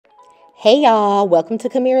Hey y'all, welcome to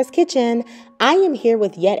Kamira's Kitchen. I am here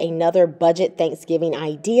with yet another budget Thanksgiving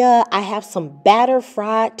idea. I have some batter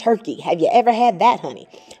fried turkey. Have you ever had that, honey?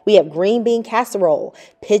 We have green bean casserole,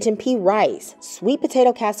 pigeon pea rice, sweet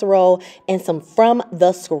potato casserole, and some from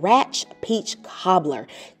the scratch peach cobbler.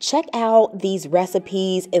 Check out these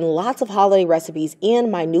recipes and lots of holiday recipes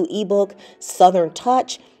in my new ebook, Southern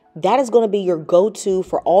Touch. That is going to be your go-to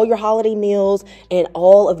for all your holiday meals and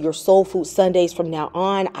all of your soul food Sundays from now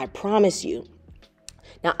on, I promise you.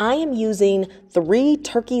 Now, I am using 3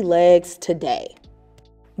 turkey legs today,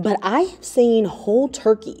 but I have seen whole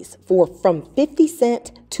turkeys for from 50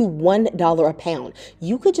 cents to $1 a pound.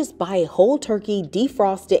 You could just buy a whole turkey,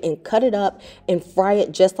 defrost it, and cut it up and fry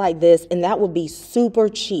it just like this, and that would be super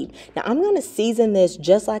cheap. Now, I'm going to season this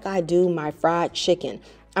just like I do my fried chicken.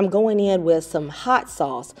 I'm going in with some hot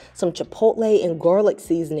sauce, some chipotle and garlic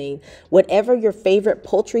seasoning. Whatever your favorite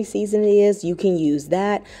poultry seasoning is, you can use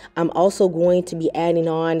that. I'm also going to be adding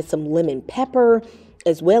on some lemon pepper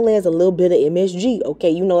as well as a little bit of MSG. Okay,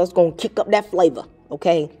 you know it's going to kick up that flavor.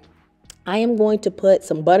 Okay, I am going to put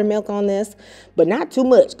some buttermilk on this, but not too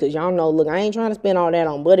much because y'all know, look, I ain't trying to spend all that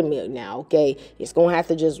on buttermilk now. Okay, it's going to have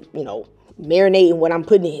to just, marinate in what I'm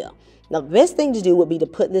putting in here. Now, the best thing to do would be to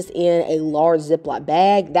put this in a large Ziploc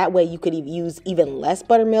bag. That way you could use even less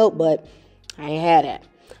buttermilk, but I ain't had that.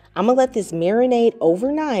 I'm going to let this marinate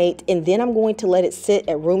overnight, and then I'm going to let it sit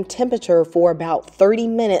at room temperature for about 30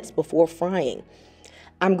 minutes before frying.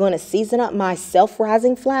 I'm going to season up my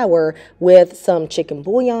self-rising flour with some chicken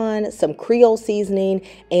bouillon, some Creole seasoning,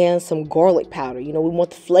 and some garlic powder. You know, we want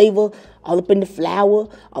the flavor all up in the flour,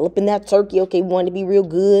 all up in that turkey. Okay, we want it to be real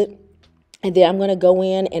good. And then I'm going to go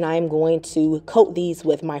in and I'm going to coat these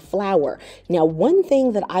with my flour. Now, one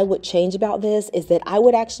thing that I would change about this is that I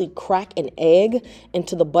would actually crack an egg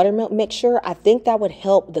into the buttermilk mixture. I think that would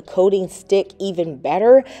help the coating stick even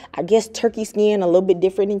better. I guess turkey skin a little bit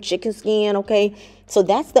different than chicken skin, okay? So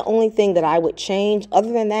that's the only thing that I would change.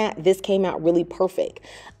 Other than that, this came out really perfect.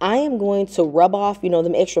 I am going to rub off,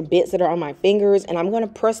 them extra bits that are on my fingers, and I'm going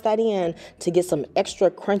to press that in to get some extra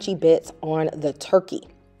crunchy bits on the turkey.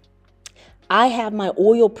 I have my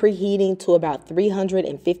oil preheating to about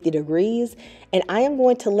 350 degrees, and I am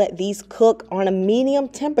going to let these cook on a medium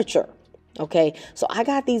temperature. Okay, so I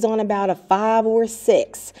got these on about a 5 or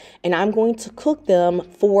 6, and I'm going to cook them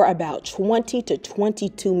for about 20 to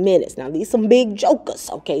 22 minutes. Now, these some big jokers,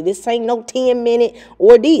 okay? This ain't no 10-minute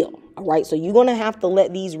ordeal, all right? So you're going to have to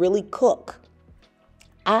let these really cook.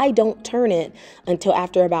 I don't turn it until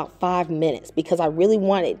after about 5 minutes because I really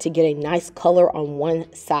want it to get a nice color on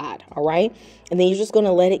one side, all right? And then you're just going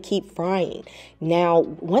to let it keep frying. Now,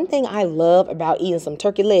 one thing I love about eating some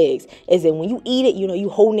turkey legs is that when you eat it, you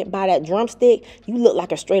holding it by that drumstick, you look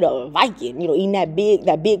like a straight up Viking, eating that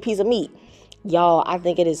big piece of meat. Y'all, I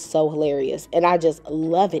think it is so hilarious, and I just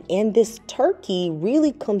love it. And this turkey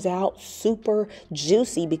really comes out super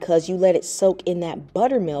juicy because you let it soak in that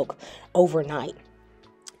buttermilk overnight.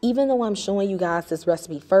 Even though I'm showing you guys this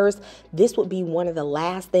recipe first, this would be one of the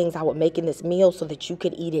last things I would make in this meal so that you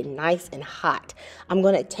could eat it nice and hot. I'm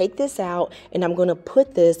going to take this out and I'm going to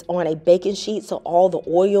put this on a baking sheet so all the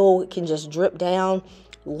oil can just drip down.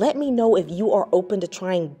 Let me know if you are open to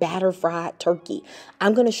trying batter fried turkey.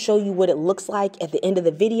 I'm going to show you what it looks like at the end of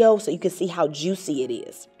the video so you can see how juicy it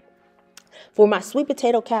is. For my sweet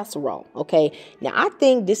potato casserole, okay, now I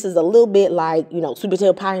think this is a little bit like, sweet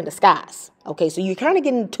potato pie in disguise. Okay, so you're kind of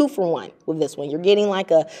getting 2 for 1 with this one. You're getting like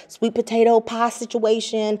a sweet potato pie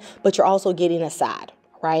situation, but you're also getting a side,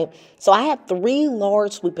 right? So I have 3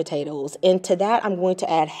 large sweet potatoes, and to that I'm going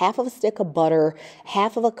to add half of a stick of butter,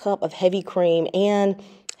 half of a cup of heavy cream, and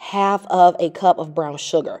half of a cup of brown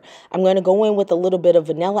sugar. I'm going to go in with a little bit of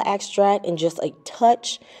vanilla extract and just a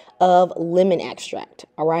touch of lemon extract,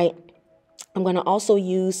 all right? I'm going to also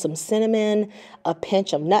use some cinnamon, a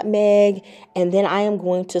pinch of nutmeg, and then I am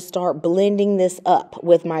going to start blending this up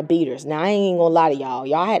with my beaters. Now, I ain't going to lie to y'all.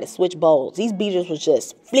 Y'all had to switch bowls. These beaters was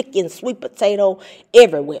just flicking sweet potato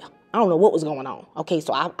everywhere. I don't know what was going on. Okay,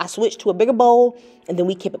 so I switched to a bigger bowl, and then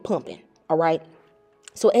we kept it pumping, all right?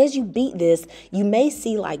 So as you beat this, you may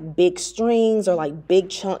see like big strings or like big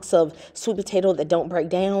chunks of sweet potato that don't break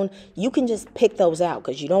down. You can just pick those out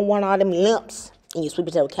because you don't want all them lumps in your sweet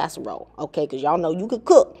potato casserole, okay? Because y'all know you could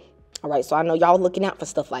cook, all right? So I know y'all looking out for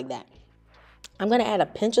stuff like that. I'm going to add a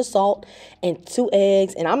pinch of salt and 2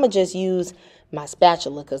 eggs, and I'm going to just use my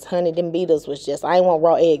spatula because, honey, them beaters was just, I ain't want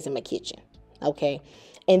raw eggs in my kitchen, okay?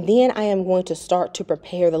 And then I am going to start to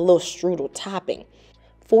prepare the little strudel topping.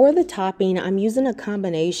 For the topping, I'm using a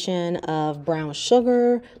combination of brown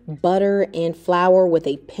sugar, butter, and flour with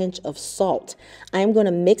a pinch of salt. I'm going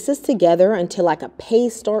to mix this together until like a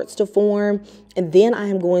paste starts to form, and then I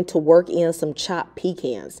am going to work in some chopped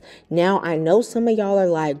pecans. Now, I know some of y'all are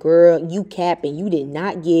like, girl, you capping, you did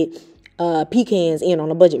not get pecans in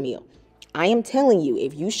on a budget meal. I am telling you,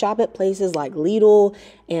 if you shop at places like Lidl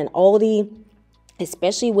and Aldi,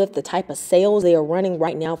 especially with the type of sales they are running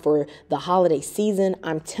right now for the holiday season,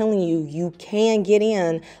 I'm telling you, you can get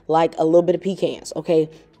in like a little bit of pecans, okay?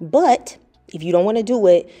 But if you don't want to do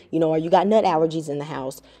it, or you got nut allergies in the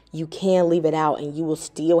house, you can leave it out and you will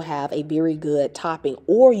still have a very good topping.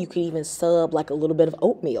 Or you could even sub like a little bit of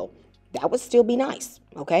oatmeal. That would still be nice,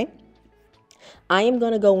 okay? I am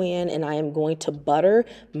going to go in and I am going to butter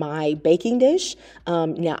my baking dish.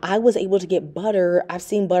 Now, I was able to get butter. I've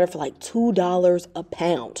seen butter for like $2 a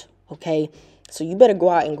pound, okay? So you better go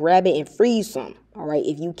out and grab it and freeze some, all right,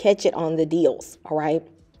 if you catch it on the deals, all right?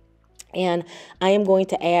 And I am going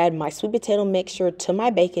to add my sweet potato mixture to my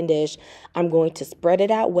baking dish. I'm going to spread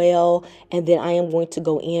it out well, and then I am going to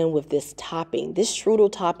go in with this topping. This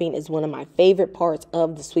strudel topping is one of my favorite parts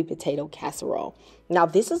of the sweet potato casserole. Now,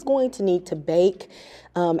 this is going to need to bake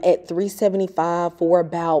at 375 for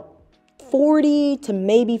about 40 to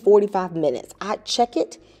maybe 45 minutes. I check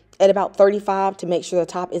it at about 35 to make sure the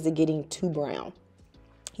top isn't getting too brown.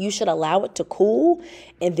 You should allow it to cool,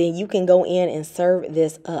 and then you can go in and serve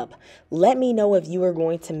this up. Let me know if you are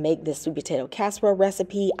going to make this sweet potato casserole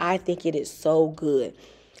recipe. I think it is so good.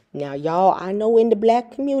 Now, y'all, I know in the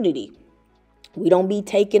Black community, we don't be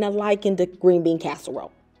taking a liking to green bean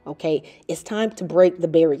casserole. Okay, it's time to break the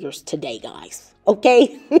barriers today, guys.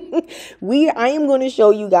 Okay, I am going to show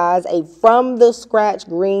you guys a from the scratch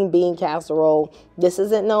green bean casserole. This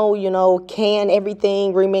isn't no, can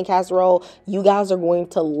everything green bean casserole. You guys are going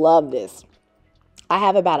to love this. I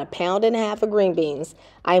have about 1.5 pounds of green beans.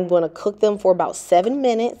 I'm going to cook them for about 7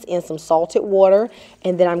 minutes in some salted water,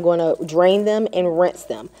 and then I'm going to drain them and rinse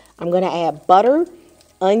them. I'm going to add butter,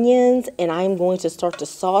 onions, and I'm going to start to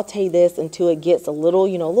saute this until it gets a little, a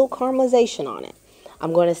little caramelization on it.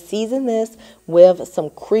 I'm going to season this with some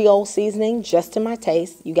Creole seasoning just to my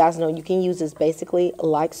taste. You guys know you can use this basically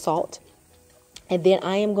like salt. And then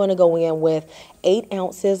I am going to go in with 8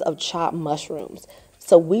 ounces of chopped mushrooms.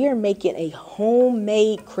 So we are making a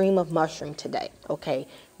homemade cream of mushroom today, okay?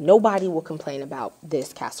 Nobody will complain about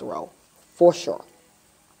this casserole, for sure.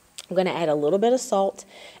 I'm going to add a little bit of salt,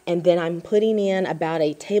 and then I'm putting in about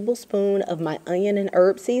a tablespoon of my onion and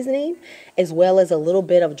herb seasoning, as well as a little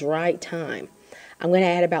bit of dried thyme. I'm going to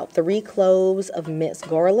add about 3 cloves of minced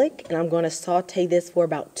garlic, and I'm going to saute this for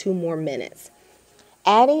about 2 more minutes.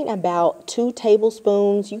 Adding about 2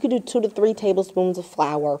 tablespoons, you could do 2 to 3 tablespoons of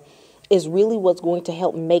flour, is really what's going to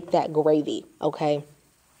help make that gravy, okay?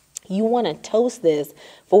 You want to toast this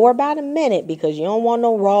for about a minute because you don't want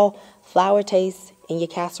no raw flour taste in your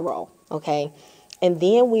casserole, okay? And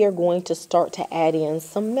then we are going to start to add in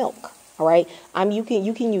some milk. All right, you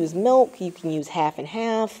can use milk, you can use half and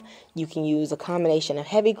half, you can use a combination of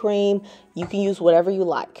heavy cream, you can use whatever you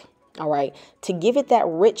like. All right, to give it that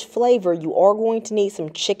rich flavor, you are going to need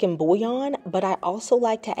some chicken bouillon, but I also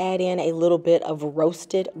like to add in a little bit of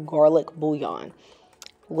roasted garlic bouillon.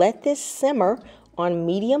 Let this simmer on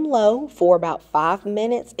medium-low for about 5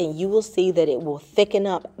 minutes, and you will see that it will thicken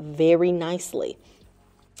up very nicely.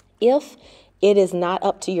 If it is not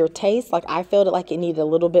up to your taste, like I felt like it needed a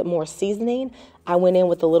little bit more seasoning, I went in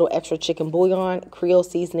with a little extra chicken bouillon, Creole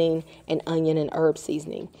seasoning, and onion and herb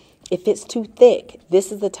seasoning. If it's too thick,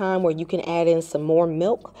 this is the time where you can add in some more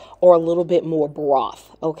milk or a little bit more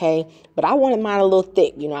broth, okay? But I wanted mine a little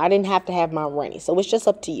thick, I didn't have to have mine runny, so it's just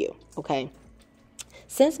up to you, okay?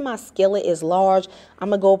 Since my skillet is large, I'm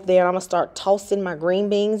going to go up there and I'm going to start tossing my green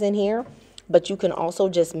beans in here, but you can also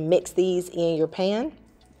just mix these in your pan.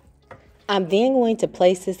 I'm then going to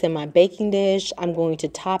place this in my baking dish. I'm going to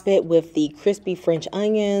top it with the crispy French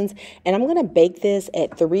onions, and I'm going to bake this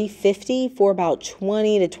at 350 for about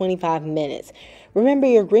 20 to 25 minutes. Remember,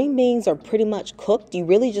 your green beans are pretty much cooked. You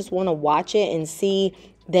really just want to watch it and see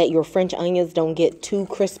that your French onions don't get too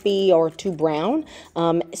crispy or too brown.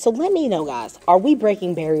 So let me know, guys, are we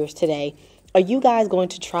breaking barriers today? Are you guys going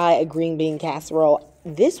to try a green bean casserole?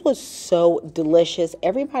 This was so delicious.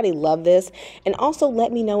 Everybody loved this. And also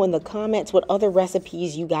let me know in the comments what other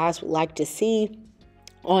recipes you guys would like to see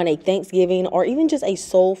on a Thanksgiving or even just a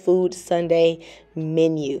soul food Sunday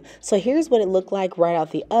menu. So here's what it looked like right out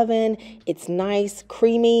the oven. It's nice,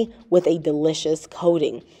 creamy with a delicious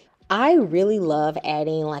coating. I really love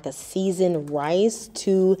adding like a seasoned rice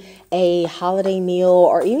to a holiday meal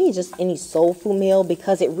or even just any soul food meal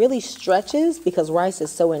because it really stretches because rice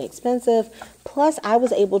is so inexpensive. Plus, I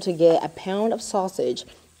was able to get a pound of sausage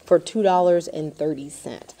for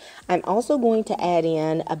 $2.30. I'm also going to add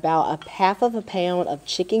in about a half of a pound of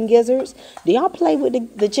chicken gizzards. Do y'all play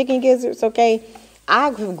with the chicken gizzards, okay? I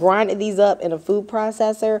have grinded these up in a food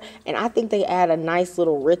processor, and I think they add a nice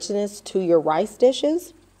little richness to your rice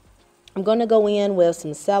dishes. I'm going to go in with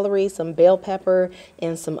some celery, some bell pepper,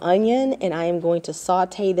 and some onion, and I am going to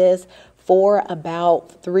saute this for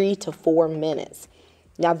about 3 to 4 minutes.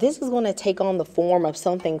 Now, this is going to take on the form of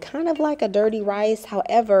something kind of like a dirty rice.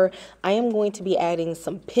 However, I am going to be adding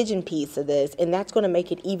some pigeon peas to this, and that's going to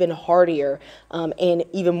make it even heartier and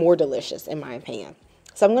even more delicious, in my opinion.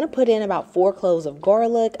 So I'm going to put in about 4 cloves of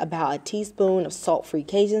garlic, about a teaspoon of salt-free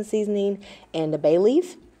Cajun seasoning, and a bay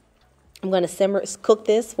leaf. I'm going to cook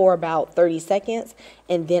this for about 30 seconds,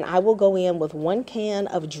 and then I will go in with 1 can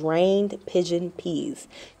of drained pigeon peas.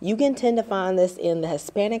 You can tend to find this in the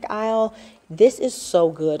Hispanic aisle. This is so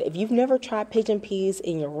good. If you've never tried pigeon peas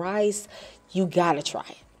in your rice, you got to try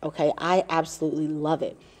it, okay? I absolutely love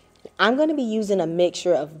it. I'm going to be using a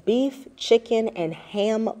mixture of beef, chicken, and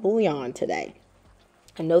ham bouillon today.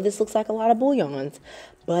 I know this looks like a lot of bouillons,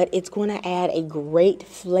 but it's going to add a great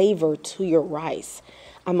flavor to your rice.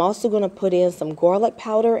 I'm also going to put in some garlic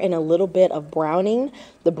powder and a little bit of browning.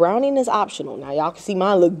 The browning is optional. Now, y'all can see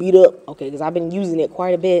mine look beat up, okay, because I've been using it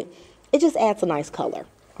quite a bit. It just adds a nice color,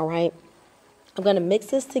 all right? I'm going to mix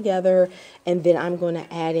this together, and then I'm going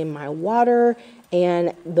to add in my water.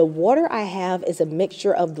 And the water I have is a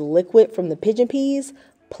mixture of the liquid from the pigeon peas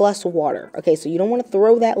plus water. Okay, so you don't want to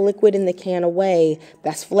throw that liquid in the can away.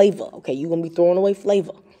 That's flavor, okay? You're going to be throwing away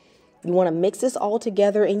flavor. You want to mix this all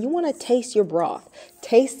together, and you want to taste your broth.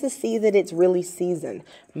 Taste to see that it's really seasoned.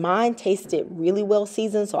 Mine tasted really well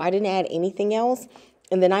seasoned, so I didn't add anything else.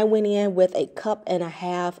 And then I went in with 1.5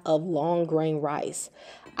 cups of long grain rice.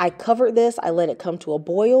 I covered this, I let it come to a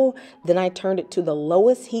boil, then I turned it to the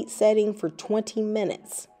lowest heat setting for 20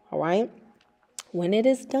 minutes, all right? When it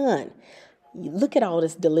is done, look at all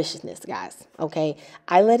this deliciousness, guys, okay?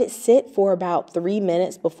 I let it sit for about 3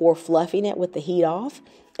 minutes before fluffing it with the heat off.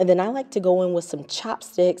 And then I like to go in with some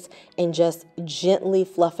chopsticks and just gently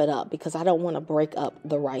fluff it up because I don't want to break up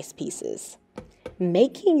the rice pieces.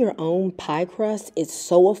 Making your own pie crust is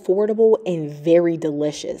so affordable and very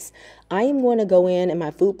delicious. I am going to go in my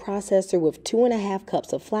food processor with 2.5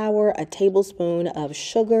 cups of flour, a tablespoon of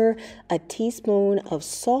sugar, a teaspoon of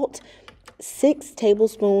salt, 6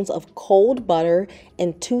 tablespoons of cold butter,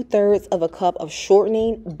 and 2/3 of a cup of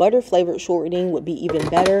shortening. Butter flavored shortening would be even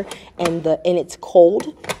better, and it's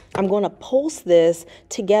cold. I'm going to pulse this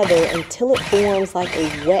together until it forms like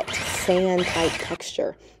a wet sand type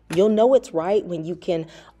texture. You'll know it's right when you can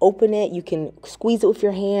open it, you can squeeze it with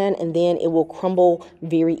your hand, and then it will crumble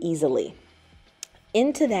very easily.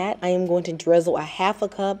 Into that, I am going to drizzle 1/2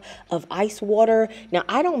 cup of ice water. Now,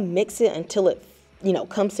 I don't mix it until it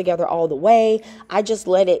comes together all the way. I just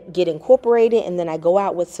let it get incorporated, and then I go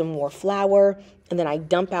out with some more flour, and then I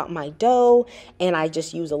dump out my dough, and I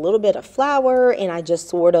just use a little bit of flour, and I just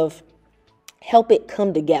sort of help it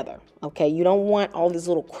come together, okay? You don't want all these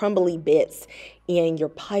little crumbly bits in your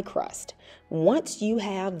pie crust. Once you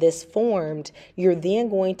have this formed, you're then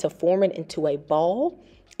going to form it into a ball,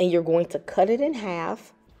 and you're going to cut it in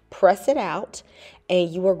half, press it out, and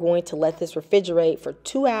you are going to let this refrigerate for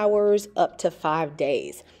 2 hours up to 5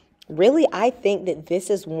 days. Really, I think that this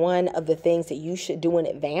is one of the things that you should do in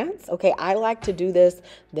advance. Okay, I like to do this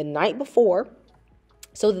the night before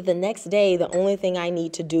so that the next day, the only thing I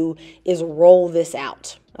need to do is roll this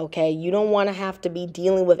out. Okay, you don't want to have to be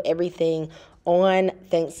dealing with everything on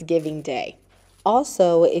Thanksgiving Day.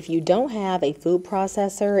 Also, if you don't have a food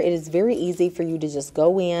processor, it is very easy for you to just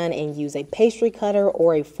go in and use a pastry cutter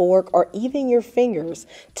or a fork or even your fingers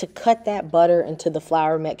to cut that butter into the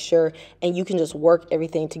flour mixture, and you can just work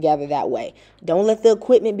everything together that way. Don't let the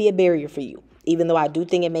equipment be a barrier for you, even though I do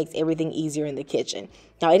think it makes everything easier in the kitchen.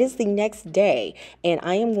 Now, it is the next day, and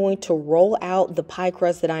I am going to roll out the pie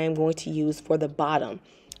crust that I am going to use for the bottom.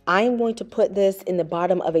 I am going to put this in the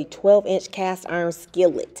bottom of a 12-inch cast iron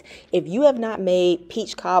skillet. If you have not made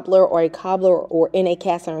peach cobbler or a cobbler or in a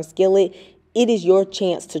cast iron skillet, it is your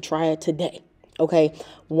chance to try it today. Okay,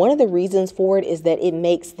 one of the reasons for it is that it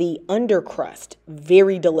makes the under crust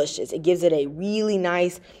very delicious. It gives it a really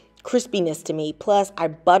nice crispiness to me. Plus, I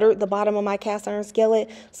buttered the bottom of my cast iron skillet,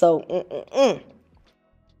 so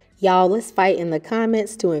Y'all, let's fight in the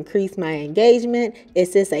comments to increase my engagement.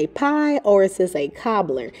 Is this a pie or is this a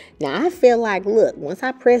cobbler? Now, I feel like, look, once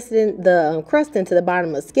I pressed in the crust into the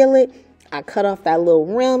bottom of the skillet, I cut off that little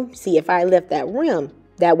rim. See, if I left that rim,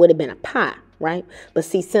 that would have been a pie, right? But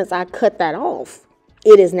see, since I cut that off,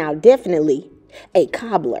 it is now definitely a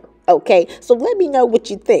cobbler. Okay, so let me know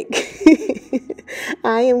what you think.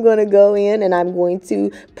 I am going to go in and I'm going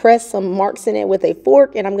to press some marks in it with a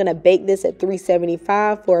fork, and I'm going to bake this at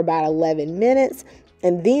 375 for about 11 minutes.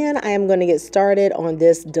 And then I am going to get started on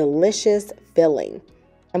this delicious filling.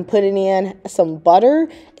 I'm putting in some butter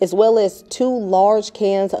as well as 2 large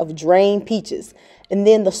cans of drained peaches. And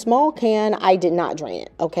then the small can, I did not drain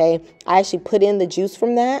it, okay? I actually put in the juice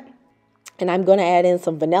from that. And I'm going to add in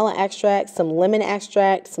some vanilla extract, some lemon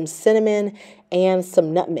extract, some cinnamon, and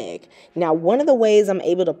some nutmeg. Now, one of the ways I'm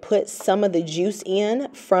able to put some of the juice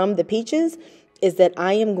in from the peaches is that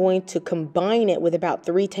I am going to combine it with about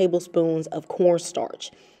 3 tablespoons of cornstarch.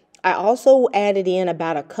 I also added in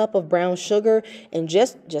about a cup of brown sugar and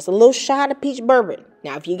just a little shot of peach bourbon.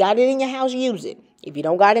 Now, if you got it in your house, use it. If you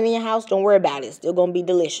don't got it in your house, don't worry about it. It's still going to be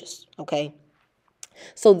delicious, okay?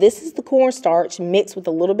 So this is the cornstarch mixed with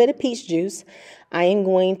a little bit of peach juice. I am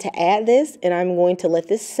going to add this and I'm going to let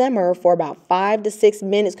this simmer for about 5 to 6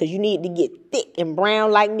 minutes because you need to get thick and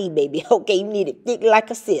brown like me, baby. Okay, you need it thick like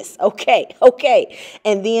a sis. Okay.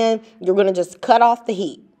 And then you're going to just cut off the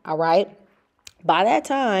heat, all right? By that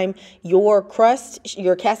time, your crust,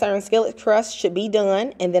 your cast iron skillet crust should be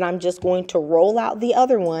done. And then I'm just going to roll out the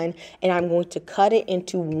other one and I'm going to cut it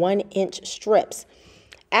into 1-inch strips.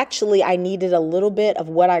 Actually, I needed a little bit of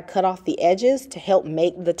what I cut off the edges to help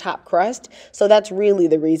make the top crust. So that's really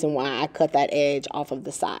the reason why I cut that edge off of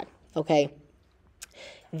the side, okay?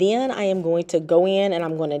 Then I am going to go in and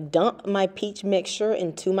I'm going to dump my peach mixture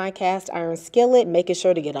into my cast iron skillet, making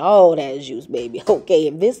sure to get all that juice, baby. Okay,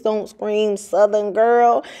 if this don't scream Southern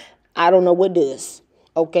girl, I don't know what does.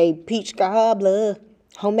 Okay, peach cobbler,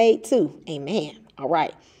 homemade too. Amen. All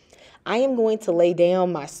right. I am going to lay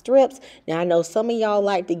down my strips. Now, I know some of y'all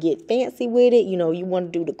like to get fancy with it. You know, you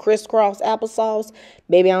want to do the crisscross applesauce.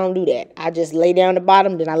 Baby, I don't do that. I just lay down the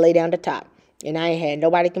bottom, then I lay down the top. And I ain't had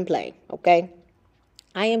nobody complain, okay?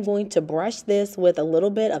 I am going to brush this with a little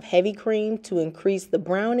bit of heavy cream to increase the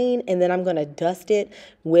browning. And then I'm going to dust it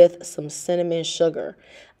with some cinnamon sugar.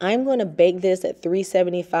 I'm going to bake this at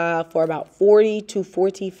 375 for about 40 to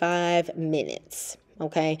 45 minutes.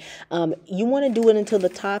 Okay, you want to do it until the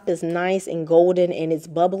top is nice and golden and it's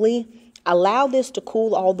bubbly. Allow this to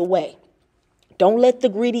cool all the way. Don't let the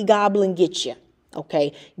greedy goblin get you.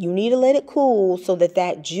 Okay, you need to let it cool so that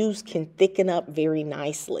that juice can thicken up very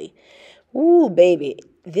nicely. Ooh, baby,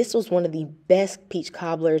 this was one of the best peach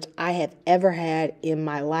cobblers I have ever had in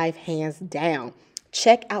my life, hands down.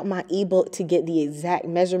 Check out my ebook to get the exact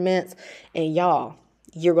measurements, and y'all,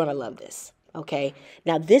 you're gonna love this. Okay,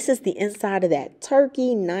 now this is the inside of that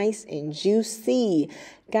turkey, nice and juicy.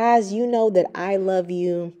 Guys, you know that I love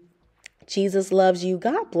you. Jesus loves you.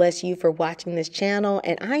 God bless you for watching this channel.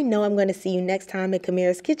 And I know I'm going to see you next time in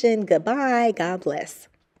Kamira's Kitchen. Goodbye. God bless.